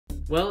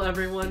Well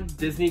everyone,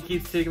 Disney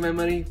keeps taking my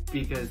money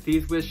because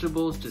these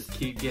Wishables just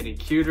keep getting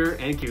cuter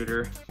and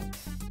cuter.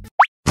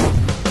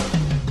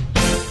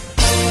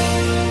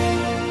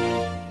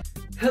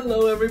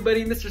 Hello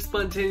everybody,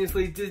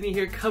 Mr.Spontaneouslydisney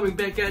here, coming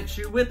back at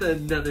you with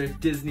another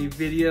Disney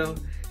video.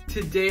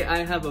 Today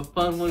I have a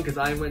fun one because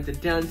I went to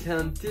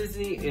downtown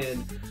Disney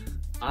and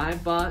I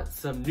bought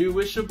some new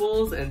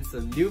Wishables and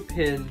some new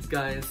pins,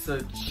 guys. So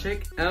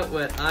check out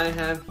what I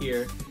have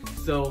here.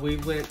 So we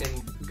went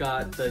and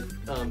got the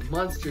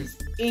Monsters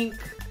Inc.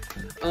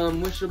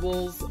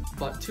 Wishables,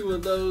 bought 2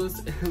 of those,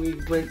 and we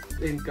went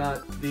and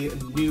got the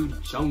new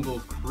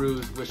Jungle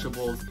Cruise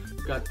Wishables,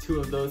 got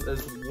 2 of those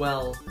as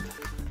well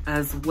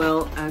as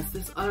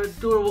this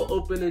adorable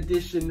open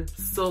edition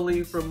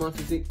Sully from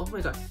Monsters Inc. Oh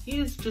my god, he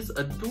is just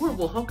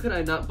adorable. How could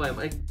I not buy him?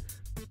 I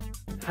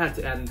had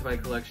to add him to my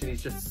collection.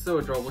 He's just so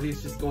adorable.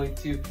 He's just going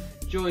to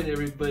join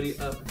everybody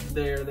up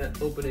there,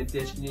 that open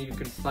edition. You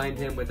can find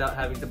him without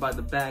having to buy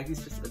the bag.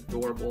 He's just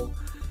adorable.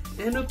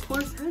 And of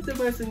course, had to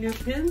buy some new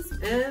pins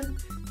and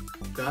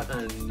got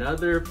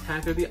another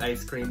pack of the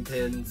ice cream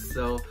pins.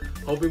 So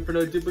hoping for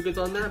no duplicates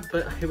on that,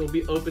 but I will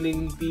be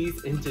opening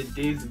these in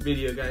today's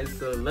video, guys.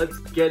 So let's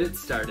get it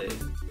started.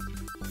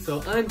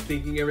 So I'm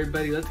thinking,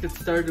 everybody, let's get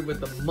started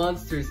with the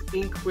Monsters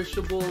Inc.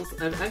 Wishables.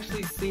 I've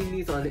actually seen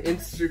these on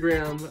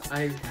Instagram.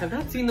 I have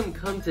not seen them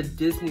come to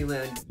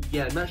Disneyland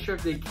yet. I'm not sure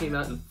if they came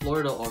out in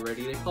Florida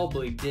already. They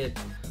probably did,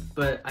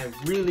 but I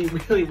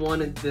really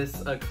wanted this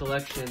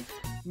collection.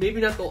 Maybe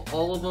not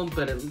all of them,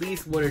 but at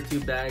least 1 or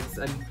 2 bags.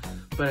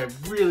 But I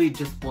really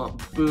just want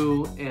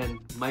Boo and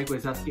Mike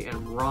Wazowski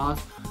and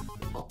Ross.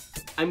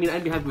 I mean,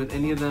 I'd be happy with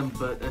any of them,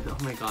 but oh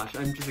my gosh,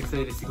 I'm just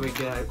excited to see what we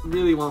get. I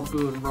really want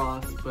Boo and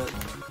Ross, but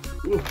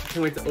ooh, can't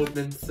wait to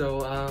open.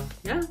 So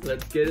yeah,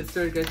 let's get it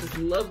started, guys. Just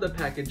love the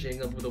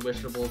packaging of the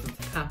Wishables.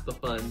 It's half the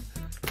fun.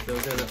 So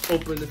we're gonna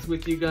open this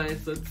with you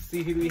guys. Let's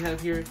see who we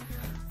have here.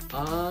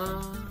 I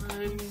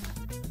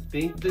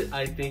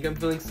think I'm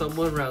feeling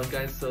someone around,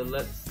 guys. So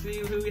let's see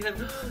who we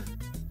have.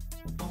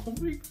 Oh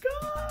my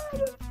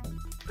god!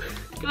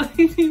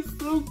 Guys, he's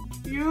so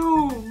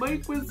cute!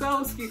 Mike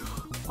Wazowski!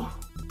 Oh.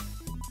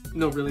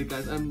 No, really,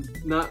 guys, I'm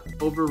not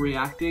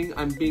overreacting.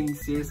 I'm being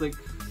serious. Like,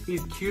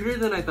 he's cuter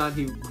than I thought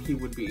he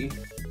would be.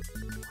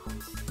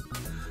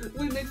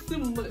 Wait, next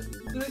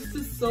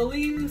to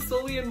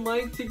Sully and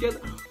Mike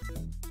together.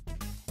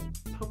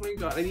 Oh my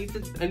god, I need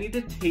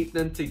to tape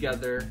them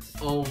together.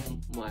 Oh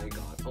my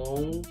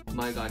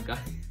god, guys.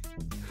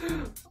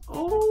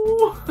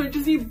 Oh, I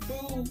just need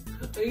Boo.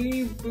 I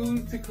need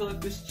Boo to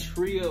collect this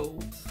trio.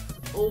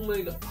 Oh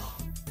my god.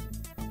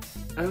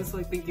 I was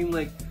like thinking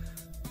like,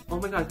 oh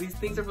my god, these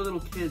things are for little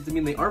kids. I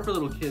mean, they are for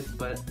little kids,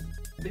 but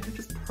they're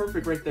just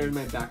perfect right there in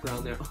my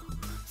background there.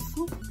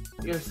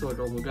 You're so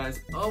adorable, guys.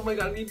 Oh my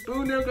god, I need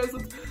Boo now, guys.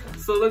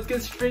 Let's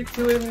get straight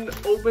to it and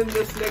open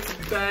this next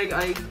bag.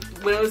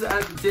 When I was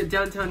at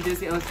downtown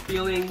Disney, I was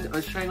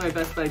trying my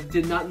best, but I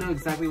did not know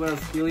exactly what I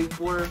was feeling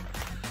for.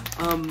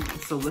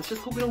 So let's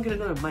just hope we don't get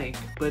another Mike.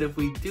 But if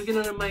we do get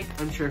another Mike,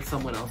 I'm sure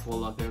someone else will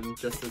love him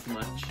just as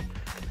much.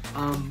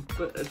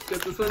 But let's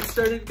get this one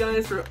started,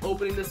 guys. We're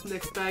opening this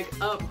next bag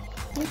up.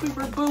 Hoping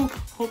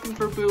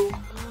for Boo.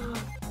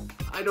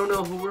 I don't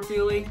know who we're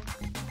feeling.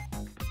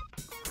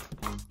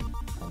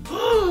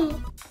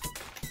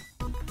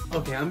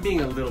 Okay, I'm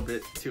being a little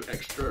bit too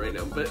extra right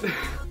now, but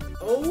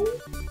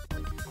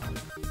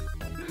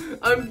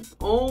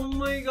oh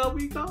my god,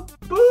 we got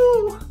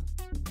Boo!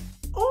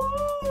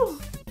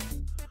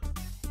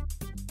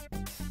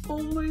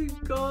 Oh my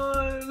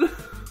god.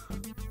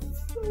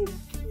 So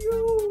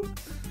cute.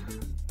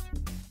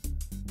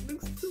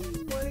 Next to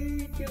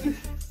Mike.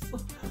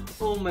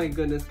 Oh my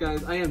goodness,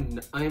 guys, I am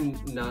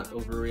not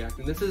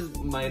overreacting. This is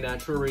my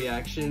natural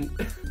reaction.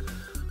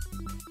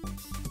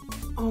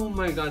 Oh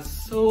my god,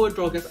 so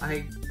adorable, guys.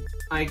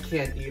 I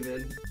can't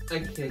even.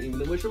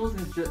 The Wishables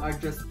are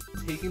just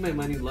taking my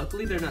money.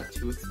 Luckily, they're not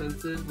too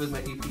expensive. With my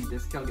AP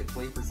discount, get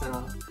 20%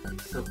 off.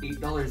 So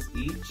 $8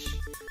 each.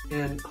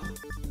 And oh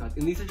god,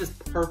 and these are just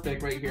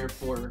perfect right here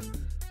for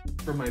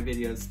my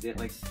videos. Yeah,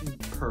 like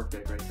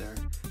perfect right there.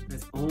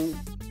 Guys, oh,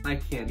 I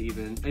can't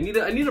even. I need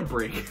a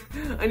break.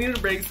 I need a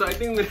break. So I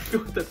think I'm gonna go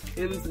with the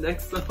pins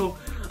next. So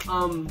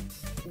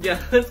yeah,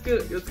 let's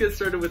get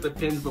started with the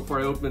pins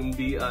before I open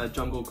the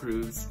Jungle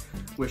Cruise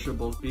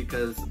Wishables,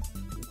 because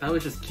that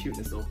was just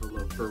cuteness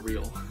overload for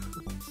real.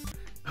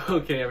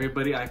 Okay,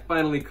 everybody, I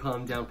finally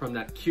calmed down from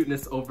that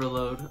cuteness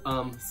overload.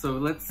 So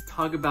let's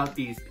talk about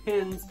these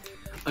pins.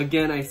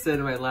 Again, I said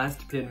in my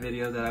last pin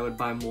video that I would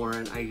buy more,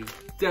 and I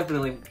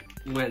definitely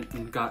went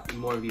and got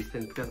more of these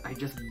pins because I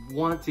just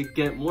want to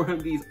get more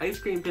of these ice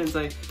cream pins.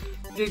 I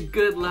did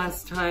good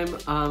last time.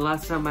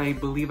 Last time I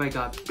believe I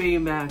got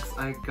Baymax,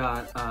 I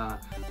got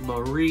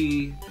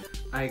Marie,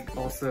 I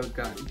also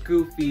got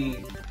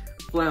Goofy,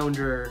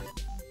 Flounder,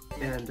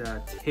 and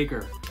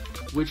Tigger,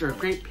 which are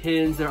great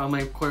pins. They're on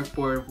my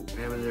corkboard,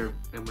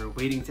 and we're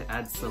waiting to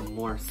add some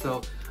more.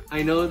 So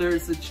I know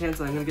there's a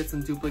chance I'm gonna get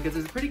some duplicates.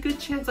 There's a pretty good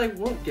chance I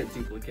won't get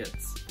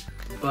duplicates,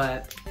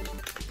 but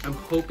I'm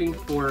hoping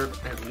for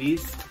at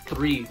least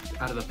 3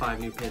 out of the 5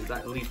 new pins.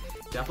 At least,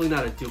 definitely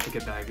not a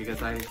duplicate bag,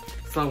 because I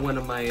saw one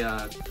of my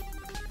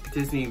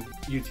Disney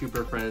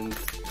YouTuber friends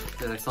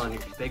that I saw,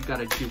 they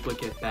got a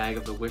duplicate bag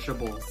of the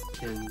Wishables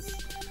pins.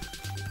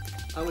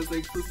 I was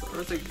like,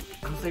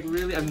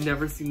 really? I've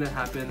never seen that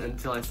happen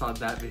until I saw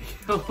that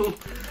video.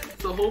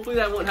 So hopefully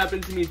that won't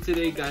happen to me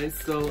today, guys.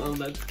 So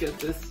let's get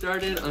this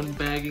started,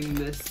 unbagging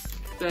this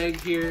bag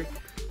here.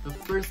 The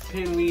first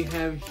pin we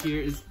have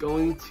here is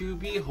going to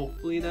be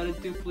hopefully not a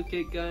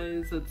duplicate,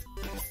 guys. Let's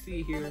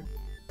see here.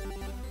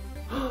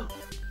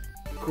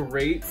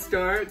 Great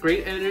start,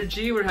 great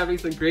energy. We're having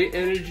some great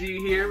energy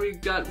here.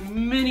 We've got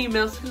Minnie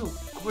Mouse.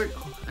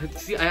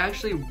 See, I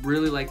actually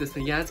really like this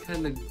thing. Yeah, it's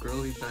kind of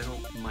girly, but I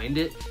don't mind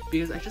it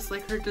because I just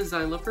like her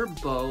design. I love her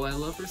bow. I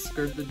love her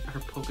skirt, her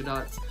polka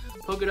dots.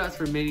 Polka dots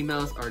for Minnie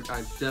Mouse are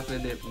a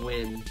definite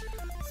win.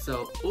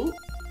 So, oh,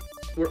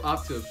 we're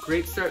off to a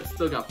great start.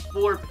 Still got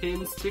 4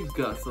 pins to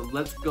go. So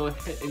let's go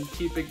ahead and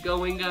keep it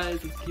going,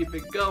 guys. Let's keep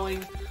it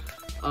going.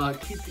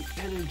 Keep the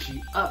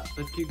energy up.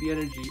 Let's keep the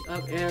energy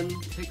up and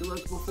take a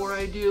look. Before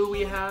I do,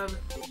 we have,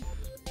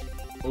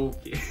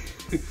 okay.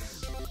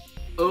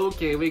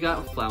 Okay, we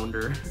got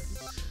Flounder.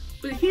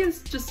 But he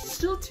is just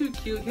still too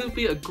cute. He'll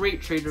be a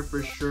great trader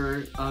for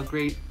sure.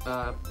 Great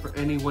for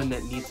anyone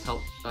that needs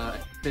help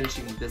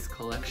finishing this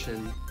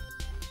collection.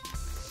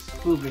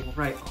 Moving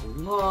right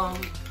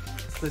along.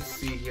 Let's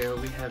see here.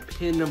 We have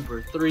pin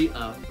number 3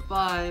 of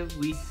 5.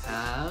 We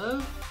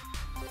have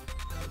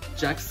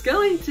Jack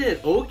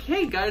Skellington.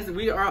 Okay, guys,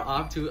 we are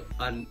off to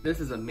this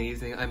is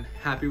amazing. I'm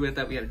happy with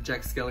that. We have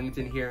Jack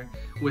Skellington here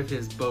with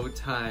his bow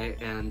tie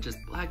and just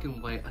black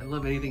and white. I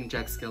love anything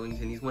Jack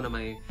Skellington. He's one of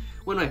my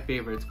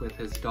favorites, with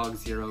his Dog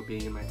Zero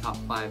being in my top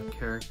 5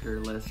 character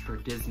list for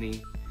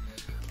Disney.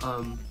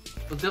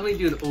 We'll definitely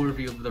do an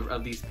overview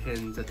of these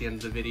pins at the end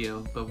of the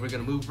video, but we're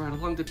gonna move right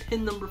along to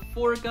pin number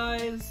 4,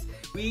 guys.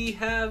 We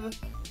have,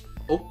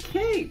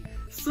 okay,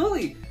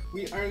 Sully.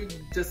 We are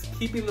just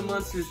keeping the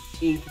Monsters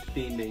Inc.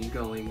 theming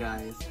going,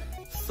 guys.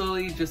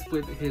 Sully just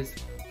with his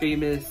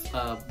famous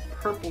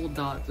purple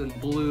dots and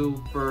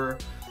blue fur.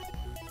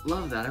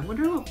 Love that. I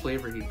wonder what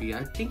flavor he'd be.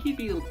 I think he'd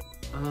be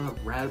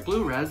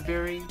blue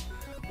raspberry,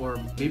 or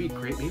maybe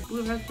grape, maybe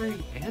blue raspberry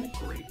and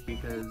grape,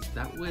 because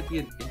that would be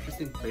an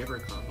interesting flavor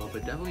combo,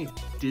 but definitely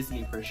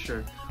Disney for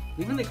sure.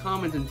 Leave in the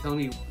comments and tell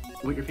me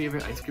what your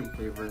favorite ice cream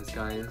flavor is,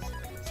 guys,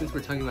 since we're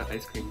talking about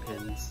ice cream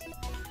pins.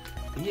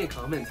 Leave me a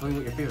comment and tell me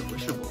what your favorite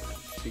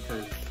Wishable is,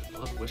 because I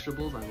love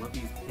Wishables, I love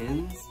these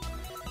pins.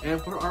 And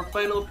for our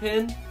final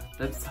pin,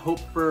 let's hope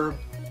for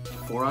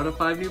 4 out of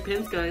 5 new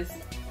pins, guys.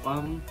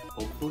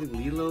 Hopefully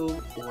Lilo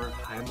or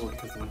Heimlich,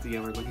 because once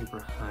again we're looking for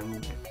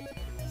Heimlich.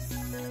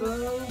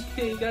 So,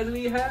 okay guys,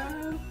 we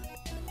have,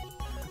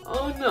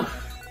 oh no,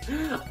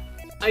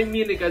 I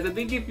mean it, guys. I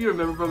think if you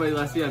remember from my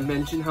last video, I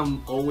mentioned how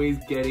I'm always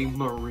getting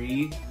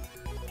Marie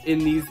in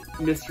these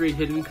mystery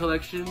hidden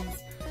collections.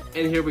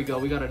 And here we go,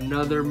 we got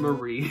another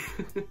Marie.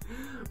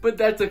 But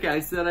that's okay, I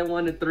said I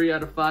wanted 3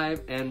 out of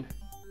 5, and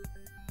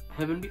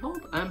heaven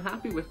behold, I'm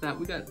happy with that.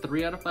 We got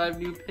 3 out of 5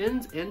 new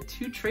pins and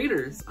 2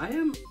 traders. I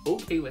am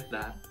okay with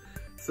that.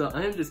 So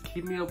I am just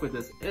keeping up with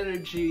this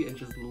energy and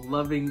just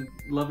loving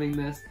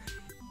this.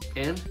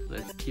 And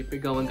let's keep it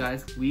going,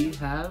 guys. We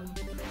have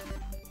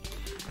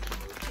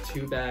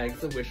 2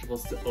 bags of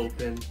Wishables to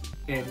open.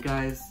 And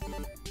guys,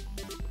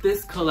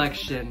 this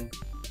collection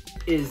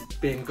has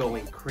been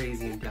going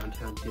crazy in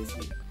downtown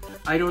Disney.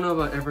 I don't know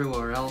about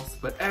everywhere else,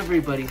 but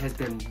everybody has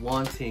been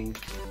wanting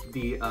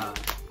the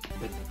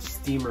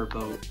steamer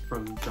boat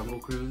from Jungle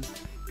Cruise,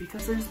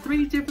 because there's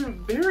 3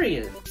 different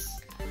variants.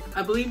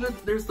 I believe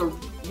that there's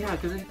yeah,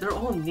 because they're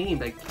all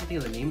named. I can't think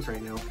of the names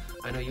right now.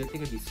 I know you'd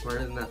think I'd be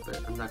smarter than that,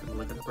 but I'm not gonna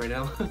look it up right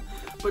now.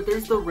 But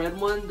there's the red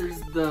one, there's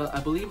the, I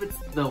believe it's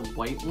the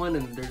white one,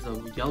 and there's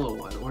a yellow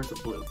one, or it's a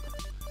blue.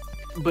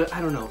 But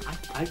I don't know,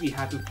 I'd be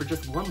happy for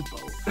just 1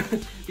 boat.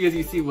 Because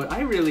you see, what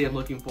I really am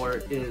looking for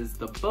is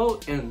the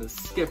boat and the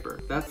skipper.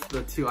 That's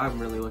the 2 I'm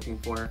really looking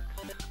for.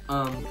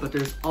 But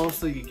there's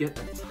also, you get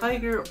a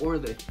tiger or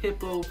the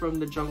hippo from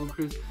the Jungle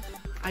Cruise.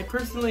 I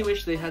personally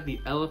wish they had the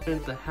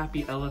elephant, the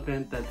happy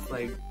elephant that's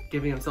like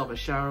giving himself a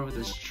shower with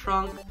his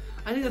trunk.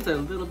 I think that's a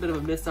little bit of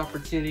a missed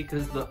opportunity,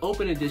 because the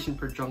open edition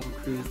for Jungle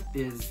Cruise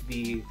is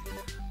the,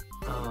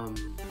 oh,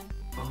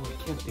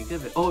 I can't think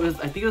of it. Oh, I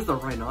think it was the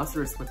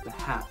rhinoceros with the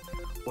hat,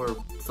 or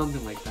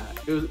something like that.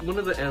 It was one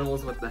of the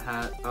animals with the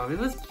hat. It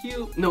was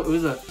cute. No, it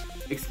was a,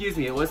 excuse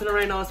me, it wasn't a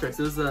rhinoceros.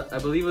 It was a, I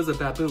believe it was a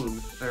baboon,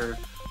 or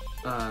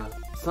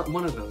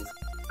one of those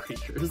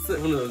creatures, one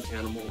of those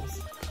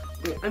animals.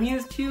 I mean,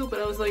 it's cute, but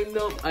I was like,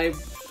 nope, I've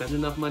spent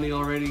enough money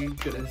already.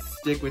 Gonna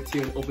stick with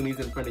 2 and open these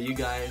in front of you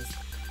guys.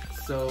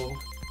 So,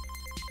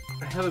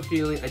 I have a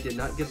feeling I did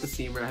not get the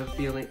steamer. I have a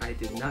feeling I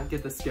did not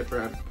get the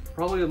skipper.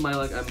 Probably with my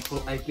luck,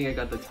 I think I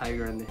got the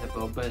tiger and the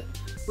hippo, but it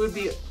would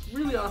be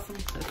really awesome.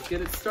 Let's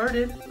get it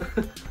started.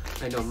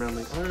 I know I'm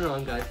rambling on and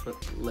on, guys, but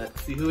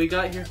let's see who we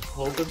got here.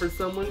 Hoping for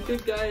someone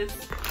good, guys.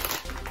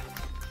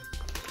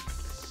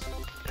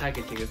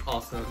 packaging is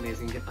also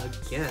amazing again,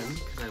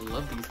 because I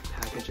love these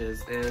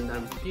packages. And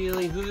I'm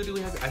feeling, who do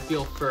we have? I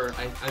feel fur.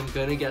 I'm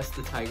gonna guess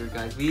the tiger,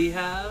 guys. We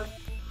have,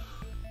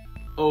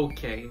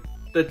 okay,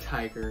 the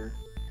tiger.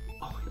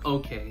 Oh,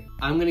 okay,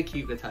 I'm gonna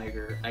keep the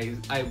tiger.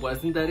 I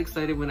wasn't that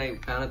excited when I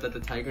found out that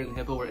the tiger and the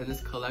hippo were in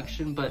this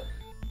collection, but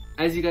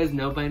as you guys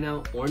know by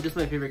now, orange is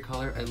my favorite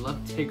color. I love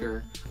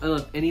Tigger. I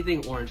love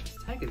anything orange. This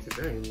tag is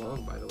very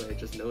long, by the way. I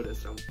just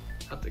noticed. I'll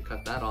have to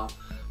cut that off.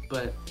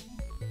 But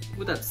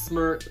with that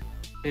smirk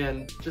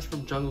and just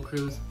from Jungle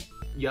Cruise,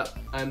 yep,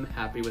 I'm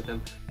happy with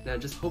him. Now,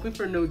 just hoping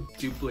for no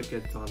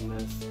duplicates on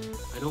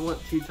this. I don't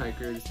want 2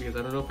 tigers because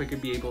I don't know if I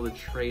could be able to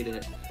trade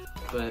it.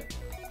 But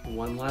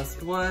one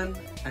last one,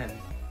 and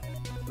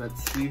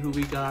let's see who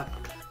we got.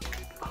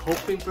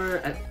 Hoping for,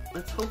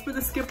 let's hope for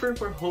the skipper.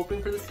 We're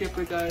hoping for the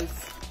skipper, guys.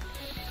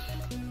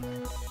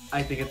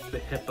 I think it's the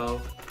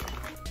hippo.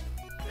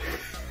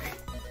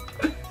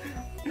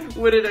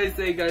 What did I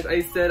say, guys?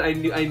 I said I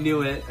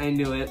knew it.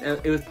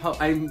 It was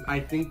I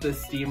think the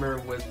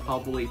steamer was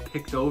probably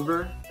picked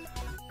over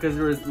because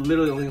there was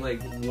literally only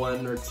like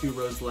 1 or 2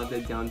 rows left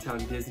at Downtown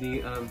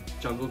Disney of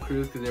Jungle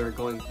Cruise because they were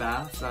going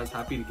fast. So I was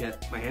happy to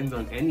get my hands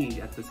on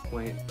any at this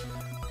point.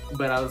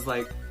 But I was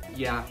like,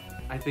 yeah,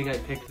 I think I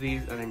picked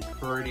these, and I'm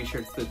pretty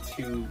sure it's the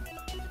 2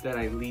 that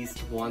I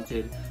least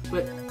wanted.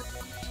 But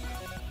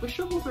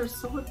Wishables are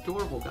so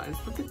adorable, guys.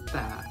 Look at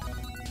that.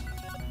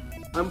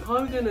 I'm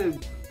probably gonna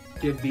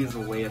give these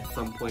away at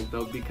some point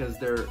though, because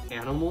they're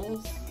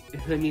animals.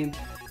 I mean,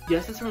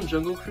 yes, it's from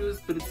Jungle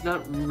Cruise, but it's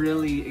not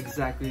really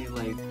exactly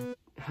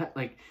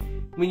like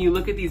when you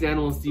look at these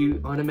animals, do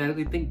you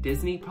automatically think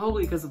Disney?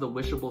 Probably because of the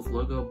Wishables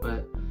logo,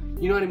 but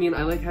you know what I mean?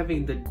 I like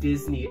having the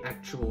Disney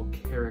actual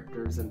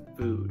characters and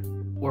food,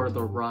 or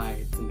the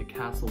rides and the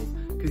castles,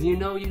 because you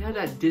know, you had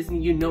that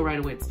Disney, you know right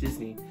away it's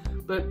Disney.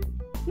 But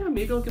yeah,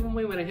 maybe I'll give them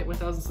away when I hit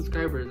 1,000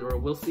 subscribers, or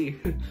we'll see.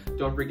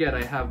 Don't forget,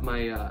 I have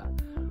my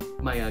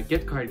my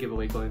gift card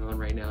giveaway going on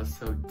right now,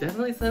 so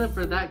definitely sign up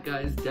for that,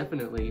 guys,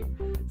 definitely.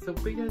 So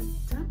we guys,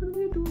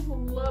 definitely adorable,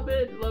 love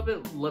it, love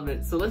it, love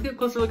it. So let's get a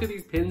closer look at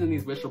these pins and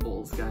these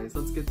Wishables, guys.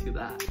 Let's get to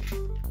that.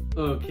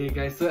 Okay,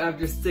 guys, so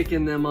after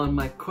sticking them on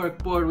my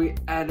cork board, we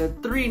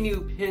added 3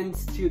 new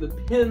pins to the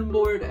pin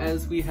board,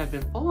 as we have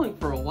been following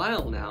for a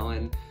while now,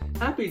 and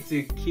happy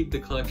to keep the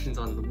collections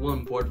on the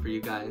one board for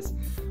you guys.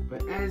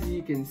 But as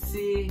you can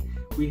see,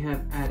 we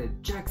have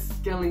added Jack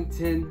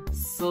Skellington,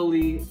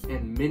 Sully,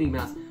 and Minnie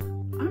Mouse.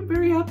 I'm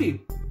very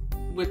happy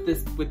with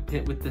this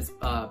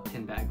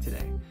pin bag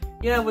today.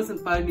 Yeah, it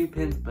wasn't 5 new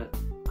pins, but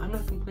I'm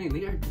not complaining.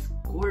 They are just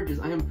gorgeous.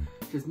 I am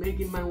just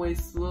making my way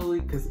slowly,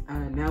 because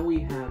now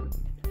we have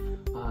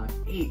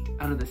 8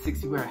 out of the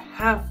 60. We're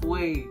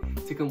halfway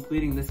to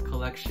completing this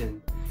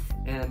collection.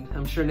 And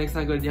I'm sure next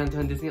time I go to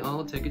Downtown Disney,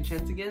 I'll take a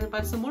chance again and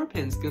buy some more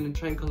pins. Gonna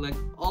try and collect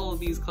all of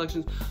these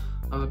collections.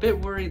 I'm a bit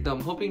worried though.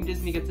 I'm hoping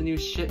Disney gets a new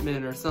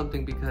shipment or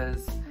something,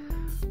 because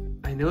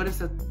I noticed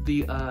that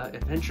the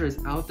Adventures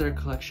Out There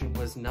collection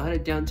was not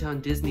at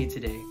Downtown Disney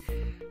today.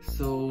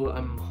 So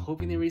I'm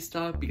hoping they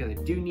restock, because I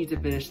do need to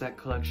finish that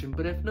collection,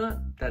 but if not,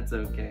 that's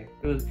okay.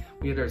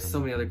 There are so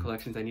many other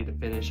collections I need to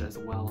finish as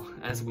well,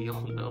 as we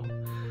all know.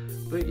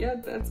 But yeah,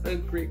 that's a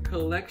great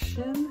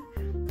collection.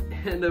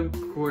 And of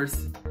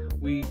course,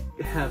 we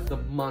have the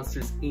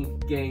Monsters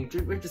Inc. gang.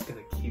 We're just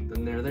gonna keep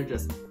them there. They're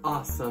just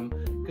awesome.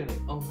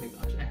 Oh my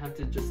gosh, I have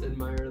to just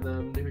admire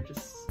them. They're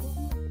just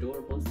so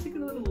adorable. Let's take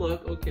another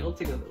look. Okay, I'll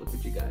take another look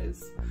with you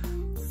guys.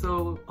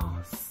 So,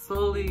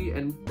 Sully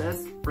and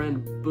best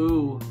friend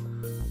Boo.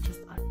 Just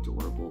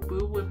adorable.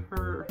 Boo with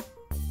her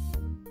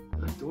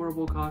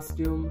adorable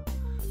costume.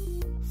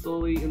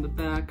 Sully in the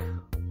back.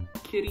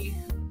 Kitty.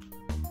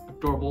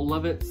 Adorable.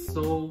 Love it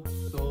so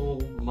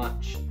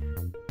much.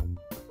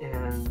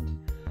 And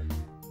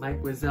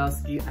Mike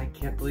Wazowski, I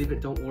can't believe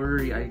it. Don't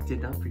worry, I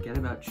did not forget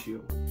about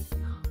you.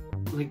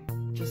 Like,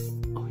 just,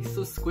 oh, he's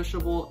so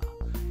squishable.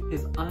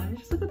 His eye,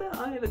 just look at that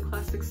eye, the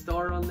classic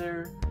star on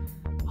there.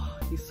 Oh,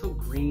 he's so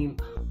green.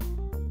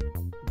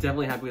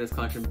 Definitely happy with this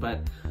collection,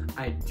 but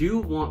I do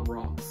want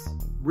Ross.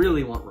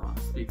 Really want Ross,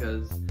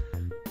 because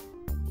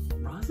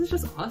Ross is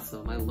just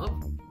awesome. I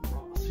love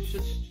Ross.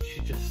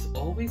 She's just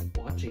always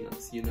watching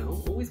us, you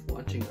know? Always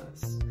watching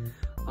us.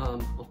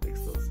 I'll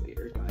fix those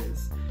later,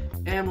 guys.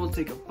 And we'll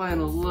take a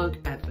final look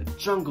at the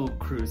Jungle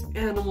Cruise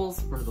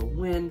animals for the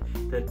win.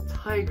 The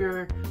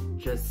tiger,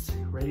 just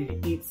ready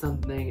to eat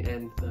something,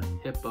 and the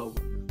hippo.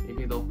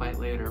 Maybe they'll fight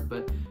later,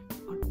 but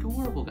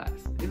adorable,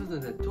 guys. It was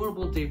an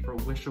adorable day for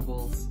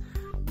Wishables.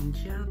 And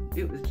yeah,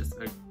 it was just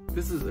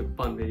this is a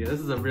fun video.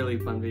 This is a really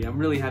fun video. I'm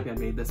really happy I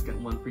made this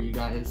good one for you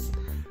guys.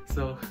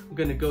 So I'm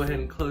gonna go ahead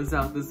and close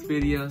out this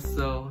video.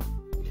 So,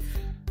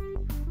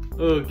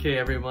 okay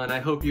everyone, I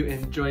hope you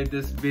enjoyed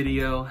this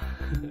video.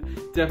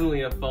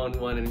 Definitely a fun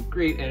one and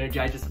great energy.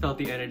 I just felt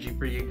the energy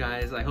for you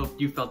guys. I hope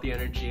you felt the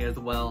energy as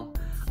well.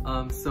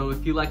 So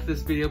if you liked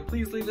this video,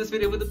 please leave this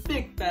video with a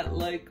big fat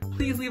like.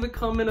 Please leave a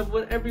comment of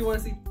whatever you want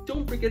to see.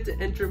 Don't forget to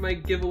enter my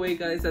giveaway,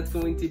 guys. That's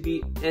going to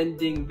be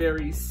ending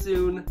very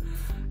soon.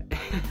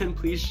 And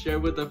please share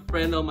with a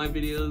friend all my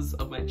videos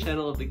of my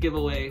channel, of the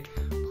giveaway.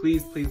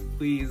 Please, please,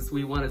 please,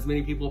 we want as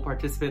many people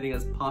participating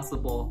as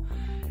possible.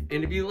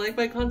 And if you like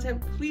my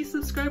content, please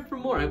subscribe for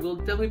more. I will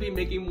definitely be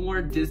making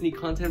more Disney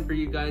content for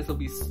you guys. There'll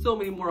be so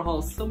many more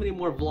hauls, so many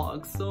more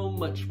vlogs, so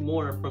much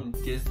more from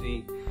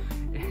Disney.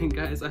 And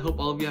guys, I hope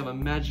all of you have a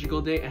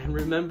magical day, and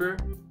remember,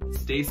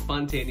 stay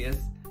spontaneous.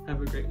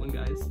 Have a great one,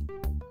 guys.